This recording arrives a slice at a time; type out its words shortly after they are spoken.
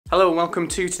Hello and welcome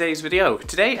to today's video.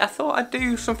 Today I thought I'd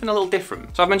do something a little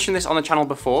different. So I've mentioned this on the channel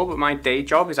before, but my day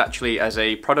job is actually as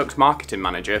a product marketing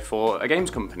manager for a games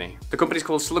company. The company's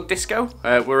called Slug Disco.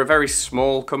 We're a very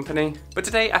small company, but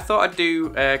today I thought I'd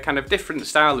do a kind of different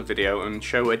style of video and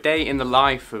show a day in the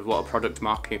life of what a product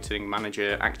marketing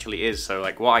manager actually is. So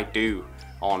like what I do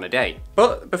on a day.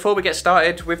 But before we get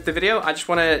started with the video, I just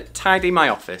want to tidy my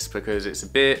office because it's a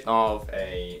bit of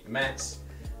a mess.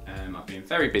 I've been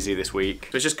very busy this week,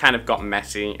 so it's just kind of got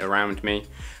messy around me.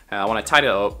 I want to tidy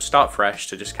it up, start fresh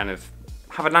to just kind of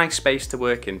have a nice space to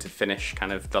work in to finish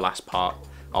kind of the last part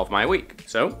of my week.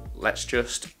 So let's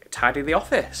just tidy the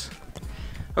office.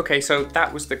 Okay, so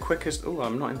that was the quickest, oh,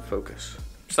 I'm not in focus.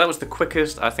 So that was the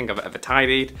quickest I think I've ever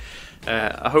tidied.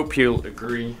 I hope you'll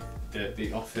agree that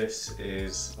the office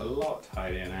is a lot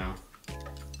tidier now.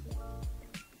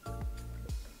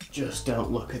 Just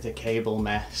don't look at the cable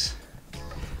mess.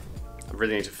 I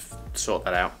really need to sort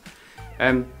that out.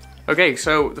 Okay,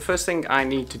 so the first thing I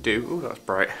need to do, oh that's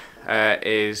bright,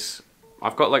 is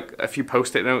I've got like a few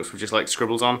post-it notes with just like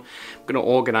scribbles on. I'm gonna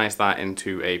organize that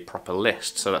into a proper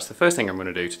list. So that's the first thing I'm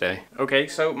gonna do today. Okay,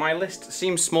 so my list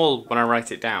seems small when I write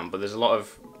it down, but there's a lot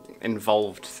of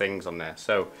involved things on there.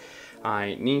 So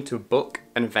I need to book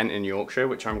an event in Yorkshire,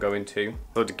 which I'm going to.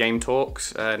 Go to Game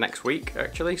Talks next week,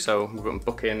 actually. So I'm going to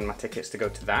book in my tickets to go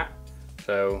to that.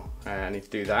 So I need to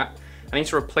do that. I need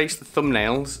to replace the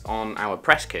thumbnails on our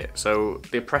press kit. So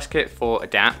the press kit for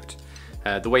Adapt,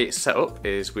 the way it's set up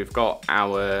is we've got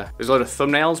there's a load of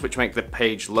thumbnails which make the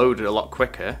page load a lot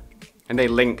quicker, and they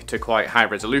link to quite high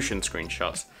resolution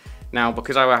screenshots. Now,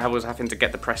 because I was having to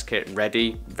get the press kit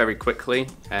ready very quickly,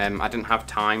 I didn't have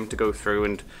time to go through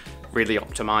and really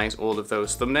optimize all of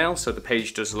those thumbnails, so the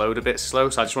page does load a bit slow,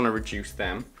 so I just want to reduce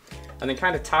them. And then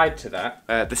kind of tied to that,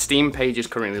 the Steam page is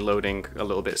currently loading a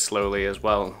little bit slowly as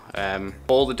well.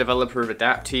 Paul, the developer of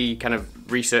Adapt, he kind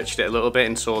of researched it a little bit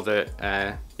and saw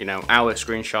that you know, our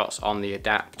screenshots on the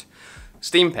Adapt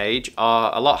Steam page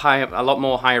are a lot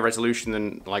more higher resolution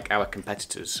than like our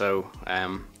competitors. So I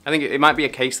think it might be a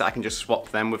case that I can just swap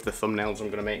them with the thumbnails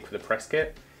I'm going to make for the press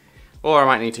kit. Or I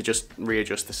might need to just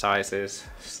readjust the sizes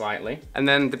slightly. And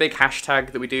then the big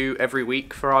hashtag that we do every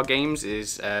week for our games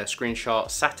is Screenshot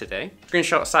Saturday.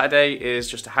 Screenshot Saturday is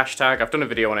just a hashtag. I've done a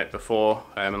video on it before,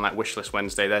 and like Wishlist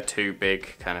Wednesday, they're two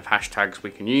big kind of hashtags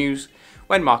we can use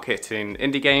when marketing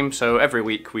indie games. So every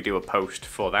week we do a post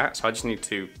for that. So I just need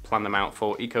to plan them out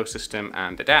for Ecosystem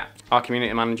and Adapt. Our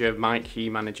community manager, Mike, he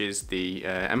manages the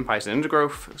Empires and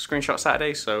Undergrowth Screenshot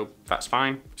Saturday, so that's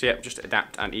fine. So yeah, just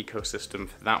Adapt and Ecosystem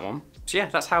for that one. So yeah,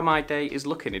 that's how my day is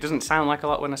looking. It doesn't sound like a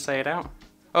lot when I say it out.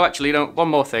 Oh, actually, you know, one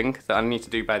more thing that I need to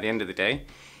do by the end of the day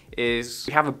is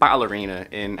we have a battle arena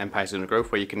in Empires and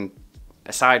Undergrowth where you can,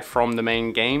 aside from the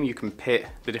main game, you can pit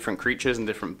the different creatures and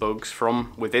different bugs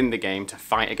from within the game to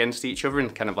fight against each other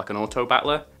in kind of like an auto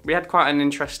battler. We had quite an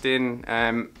interesting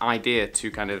idea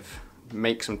to kind of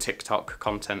make some TikTok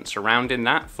content surrounding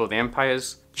that for the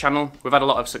Empires channel. We've had a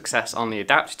lot of success on the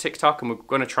Adapt TikTok, and we're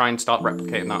going to try and start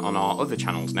replicating that on our other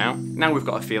channels now. Now we've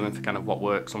got a feeling for kind of what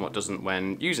works and what doesn't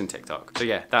when using TikTok. So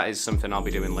yeah, that is something I'll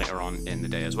be doing later on in the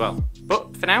day as well.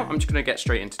 But for now, I'm just going to get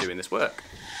straight into doing this work.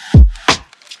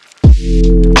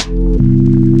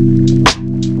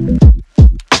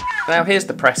 Now here's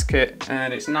the press kit,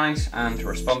 and it's nice and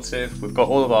responsive. We've got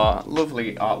all of our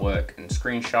lovely artwork and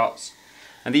screenshots,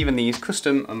 and even these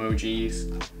custom emojis,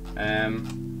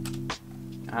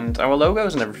 and our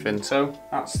logos and everything. So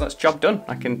that's job done.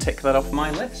 I can tick that off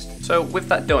my list. So with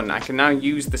that done, I can now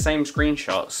use the same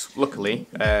screenshots, luckily,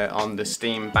 on the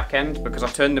Steam backend, because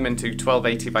I've turned them into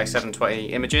 1280 by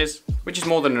 720 images, which is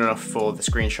more than enough for the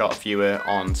screenshot viewer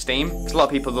on Steam. Because a lot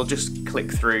of people, they'll just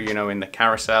click through, you know, in the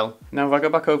carousel. Now if I go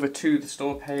back over to the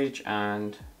store page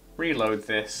and reload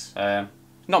this,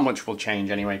 not much will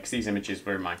change anyway, because these images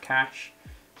were in my cache.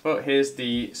 But here's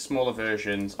the smaller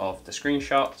versions of the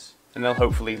screenshots, and they'll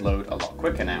hopefully load a lot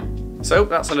quicker now. So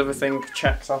that's another thing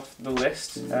checked off the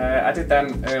list. I did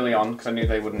them early on because I knew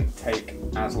they wouldn't take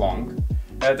as long.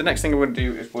 The next thing I'm going to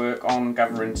do is work on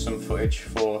gathering some footage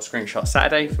for Screenshot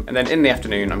Saturday, and then in the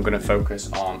afternoon I'm going to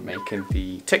focus on making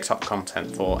the TikTok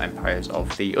content for Empires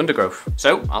of the Undergrowth.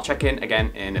 So I'll check in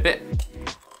again in a bit.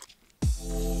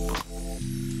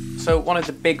 So one of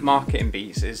the big marketing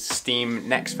beats is Steam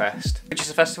Next Fest, which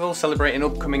is a festival celebrating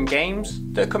upcoming games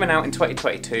that are coming out in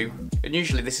 2022. And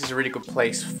usually this is a really good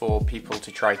place for people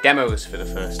to try demos for the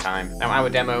first time. Now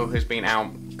our demo has been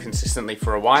out consistently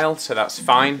for a while, so that's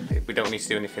fine. We don't need to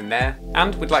do anything there.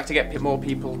 And we'd like to get more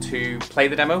people to play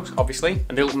the demos, obviously.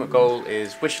 And the ultimate goal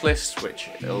is wish lists, which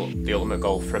the ultimate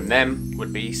goal from them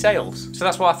would be sales. So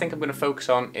that's what I think I'm going to focus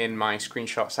on in my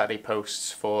Screenshot Saturday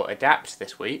posts for Adapt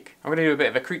this week. I'm going to do a bit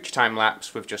of a creature time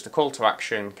lapse with just a call to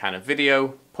action kind of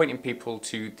video, pointing people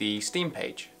to the Steam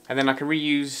page. And then I can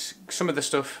reuse some of the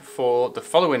stuff for the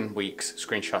following week's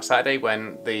Screenshot Saturday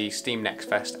when the Steam Next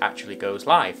Fest actually goes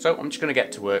live. So I'm just going to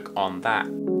get to work on that.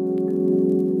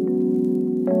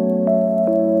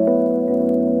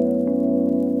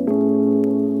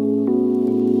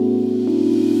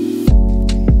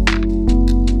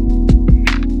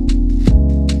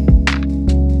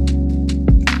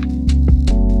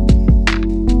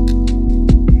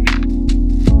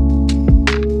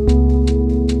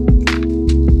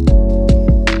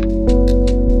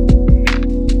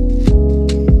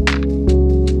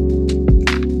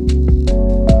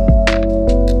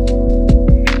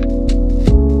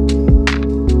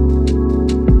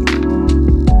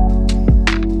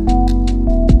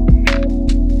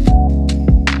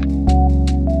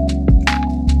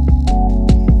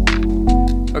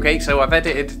 Okay, so I've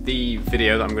edited the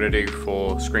video that I'm going to do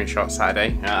for Screenshot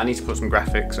Saturday. I need to put some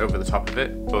graphics over the top of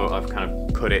it, but I've kind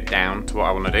of cut it down to what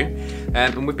I want to do.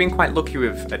 And we've been quite lucky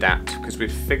with Adapt because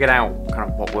we've figured out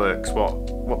kind of what works, what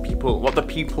the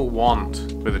people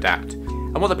want with Adapt.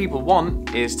 And what the people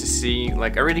want is to see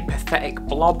like a really pathetic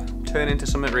blob turn into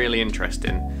something really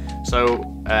interesting.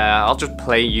 So I'll just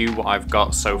play you what I've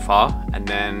got so far, and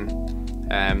then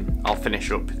I'll finish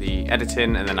up the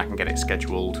editing and then I can get it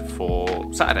scheduled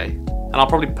for Saturday. And I'll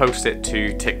probably post it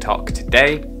to TikTok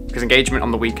today because engagement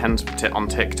on the weekends on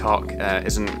TikTok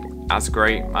isn't as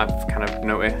great, I've kind of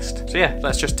noticed. So yeah,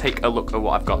 let's just take a look at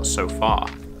what I've got so far.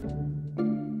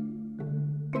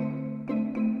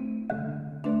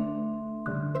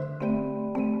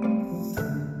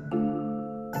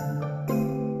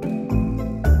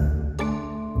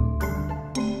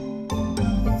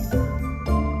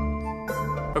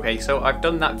 Okay, so I've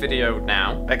done that video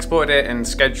now, exported it and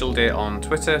scheduled it on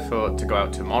Twitter to go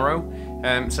out tomorrow.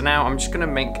 So now I'm just going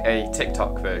to make a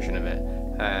TikTok version of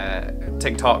it.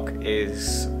 TikTok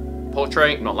is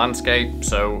portrait, not landscape,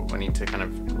 so I need to kind of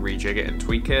rejig it and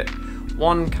tweak it.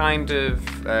 One kind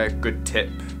of good tip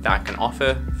that I can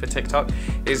offer for TikTok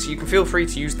is you can feel free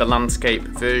to use the landscape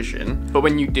version, but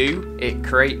when you do, it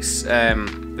creates,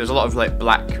 there's a lot of like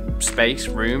black space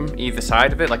room either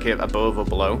side of it, like above or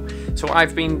below. So what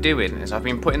I've been doing is I've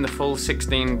been putting the full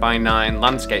 16:9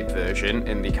 landscape version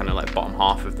in the kind of like bottom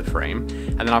half of the frame,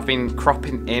 and then I've been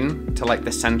cropping in to like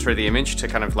the center of the image to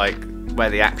kind of like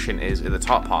where the action is at the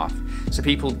top half. So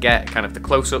people get kind of the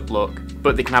close-up look,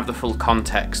 but they can have the full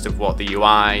context of what the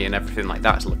UI and everything like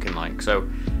that is looking like. So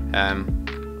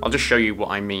I'll just show you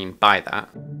what I mean by that.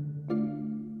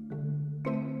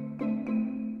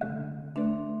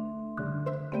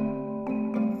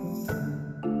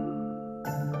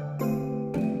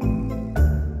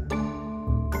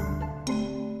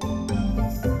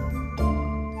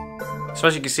 So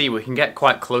as you can see, we can get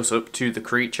quite close up to the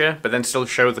creature, but then still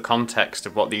show the context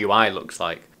of what the UI looks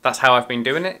like. That's how I've been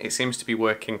doing it. It seems to be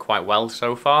working quite well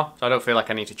so far, so I don't feel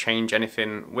like I need to change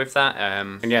anything with that.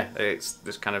 And yeah,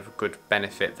 there's kind of a good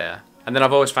benefit there. And then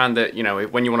I've always found that, you know,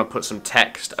 when you want to put some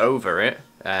text over it,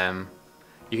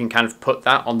 you can kind of put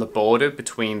that on the border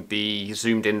between the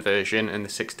zoomed in version and the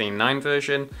 16:9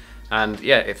 version. And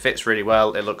yeah, it fits really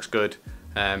well, it looks good.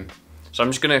 So I'm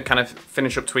just going to kind of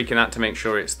finish up tweaking that to make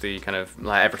sure it's the kind of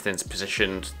like everything's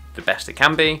positioned the best it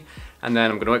can be, and then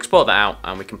I'm going to export that out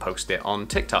and we can post it on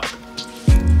TikTok.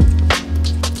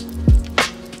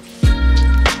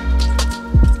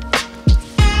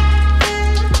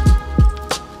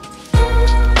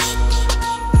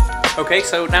 Okay,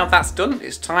 so now that's done,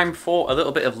 it's time for a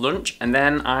little bit of lunch, and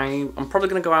then I'm probably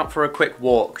going to go out for a quick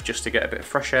walk just to get a bit of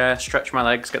fresh air, stretch my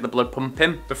legs, get the blood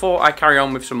pumping, before I carry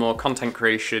on with some more content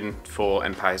creation for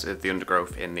Empires of the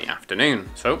Undergrowth in the afternoon.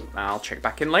 So I'll check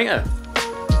back in later.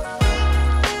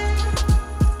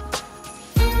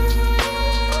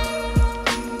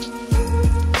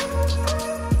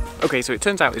 Okay, so it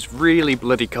turns out it's really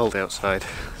bloody cold outside,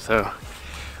 so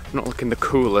I'm not looking the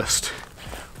coolest.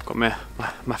 Got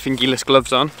my fingerless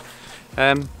gloves on.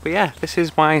 But yeah, this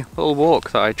is my little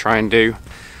walk that I try and do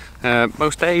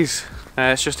most days.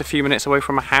 It's just a few minutes away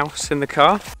from my house in the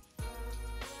car.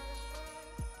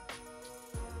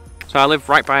 So I live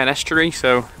right by an estuary,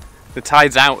 so the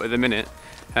tide's out at the minute.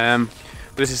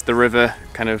 This is the river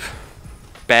kind of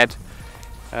bed.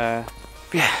 Yeah,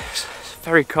 it's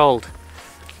very cold.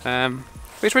 But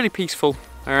it's really peaceful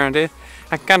around here.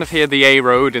 I can kind of hear the A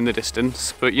road in the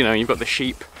distance, but you know, you've got the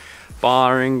sheep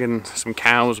barring and some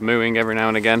cows mooing every now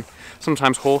and again.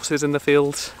 Sometimes horses in the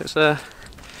fields. It's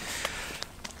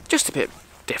just a bit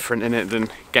different in it than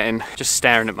just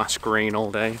staring at my screen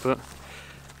all day. But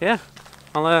yeah,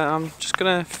 I'm just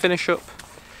gonna finish up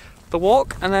the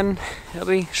walk and then it'll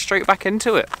be straight back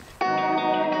into it.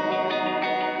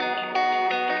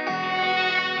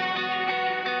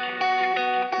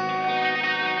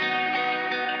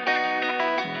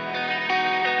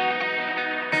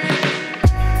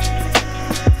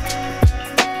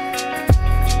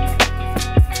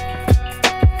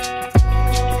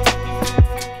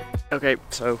 Okay,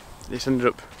 so this ended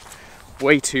up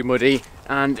way too muddy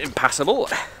and impassable.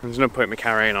 There's no point in me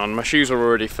carrying on. My shoes are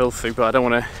already filthy, but I don't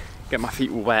want to get my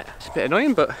feet wet. It's a bit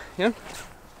annoying, but you know,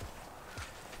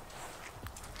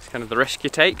 it's kind of the risk you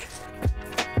take.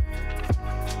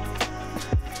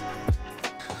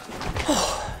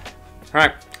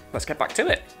 Right, let's get back to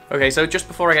it. Okay, so just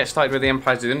before I get started with the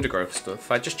Empires of the Undergrowth stuff,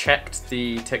 I just checked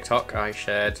the TikTok I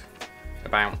shared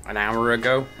about an hour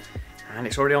ago, and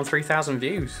it's already on 3,000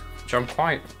 views. Which I'm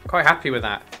quite happy with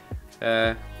that.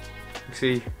 You can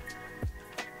see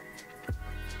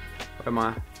where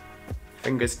my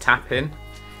fingers tap in.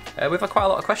 We've had quite a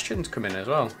lot of questions come in as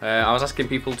well. I was asking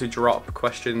people to drop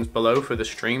questions below for the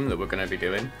stream that we're going to be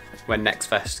doing when Next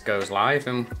Fest goes live,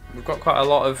 and we've got quite a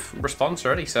lot of response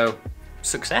already, so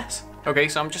success. Okay,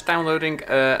 so I'm just downloading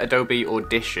Adobe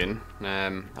Audition.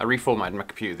 I reformatted my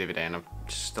computer the other day and I've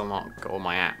still not got all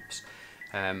my apps.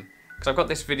 Because I've got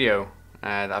this video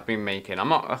that I've been making. I'm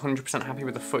not 100% happy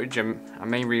with the footage. I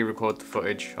may re-record the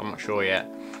footage, I'm not sure yet.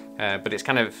 But it's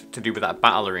kind of to do with that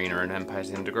battle arena in Empires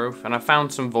of the Undergrowth. And I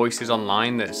found some voices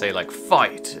online that say like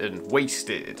fight and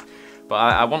wasted. But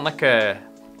I want like a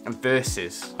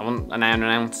versus. I want an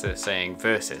announcer saying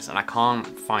versus, and I can't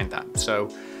find that. So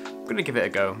I'm gonna give it a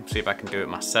go, see if I can do it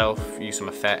myself, use some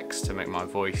effects to make my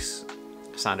voice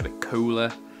sound a bit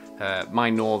cooler. My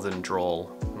northern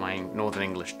drawl, my northern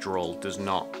English drawl does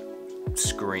not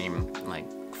scream like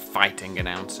fighting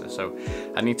announcer, so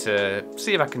I need to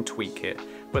see if I can tweak it.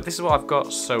 But this is what I've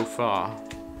got so far.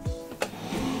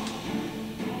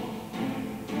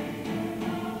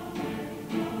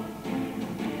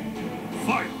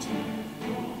 Fight!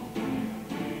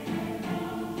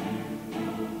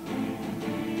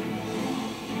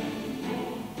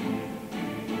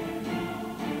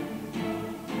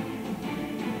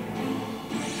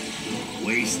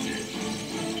 Wasted.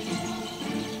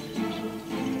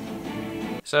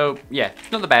 So yeah,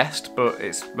 not the best, but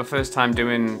it's my first time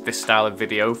doing this style of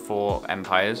video for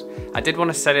Empires. I did want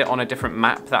to set it on a different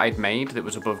map that I'd made that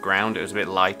was above ground. It was a bit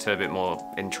lighter, a bit more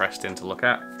interesting to look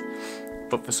at.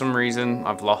 But for some reason,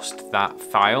 I've lost that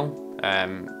file,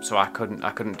 so I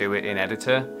couldn't do it in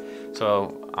editor.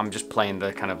 So I'm just playing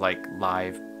the kind of like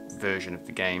live version of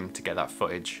the game to get that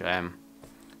footage.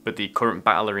 But the current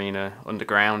battle arena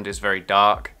underground is very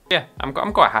dark. Yeah,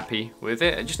 I'm quite happy with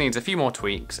it. It just needs a few more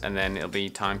tweaks and then it'll be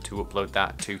time to upload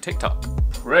that to TikTok.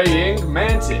 Praying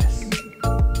Mantis.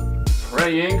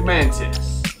 Praying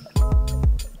Mantis.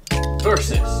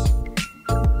 Versus.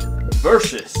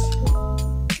 Versus.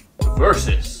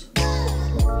 Versus.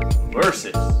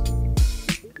 Versus.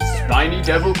 Spiny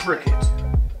Devil Cricket.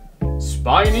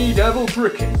 Spiny Devil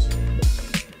Cricket.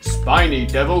 Spiny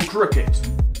Devil Cricket.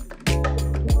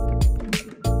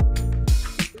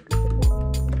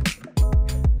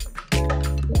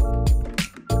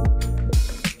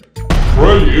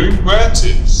 Praying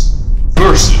Mantis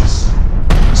versus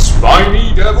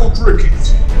Spiny Devil Cricket.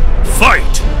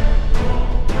 Fight!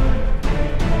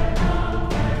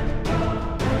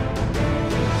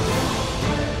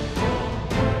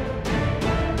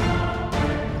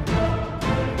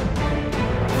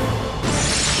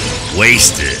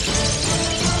 Wasted.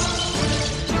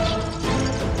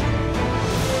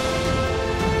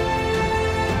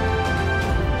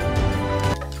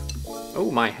 Oh,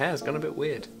 my hair's gone a bit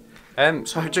weird.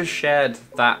 So I just shared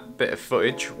that bit of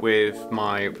footage with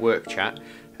my work chat,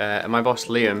 and my boss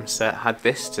Liam had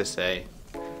this to say.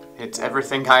 It's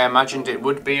everything I imagined it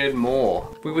would be and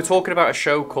more. We were talking about a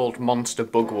show called Monster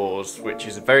Bug Wars, which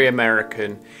is very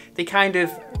American. They kind of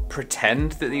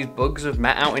pretend that these bugs have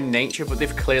met out in nature, but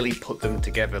they've clearly put them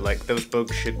together. Like, those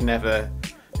bugs should never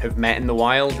have met in the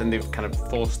wild, and they've kind of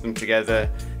forced them together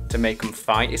to make them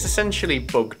fight. It's essentially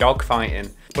bug dog fighting,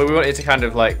 but we wanted to kind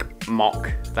of like mock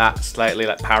that slightly,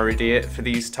 like parody it for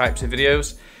these types of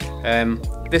videos.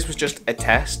 This was just a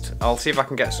test. I'll see if I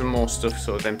can get some more stuff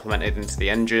sort of implemented into the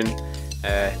engine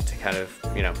to kind of,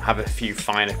 you know, have a few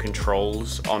finer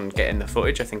controls on getting the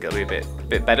footage. I think it'll be a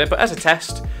bit better, but as a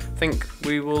test, I think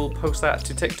we will post that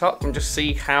to TikTok and just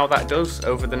see how that does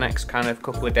over the next kind of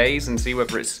couple of days and see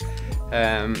whether it's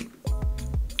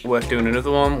worth doing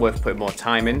another one, worth putting more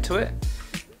time into it.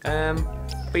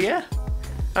 But yeah,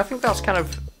 I think that's kind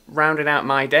of rounding out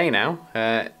my day now.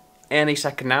 Any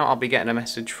second now I'll be getting a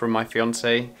message from my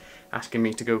fiance asking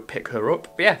me to go pick her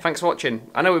up. But yeah, thanks for watching.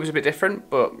 I know it was a bit different,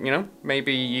 but you know,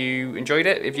 maybe you enjoyed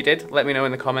it. If you did, let me know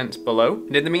in the comments below.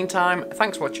 And in the meantime,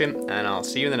 thanks for watching, and I'll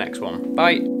see you in the next one.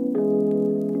 Bye.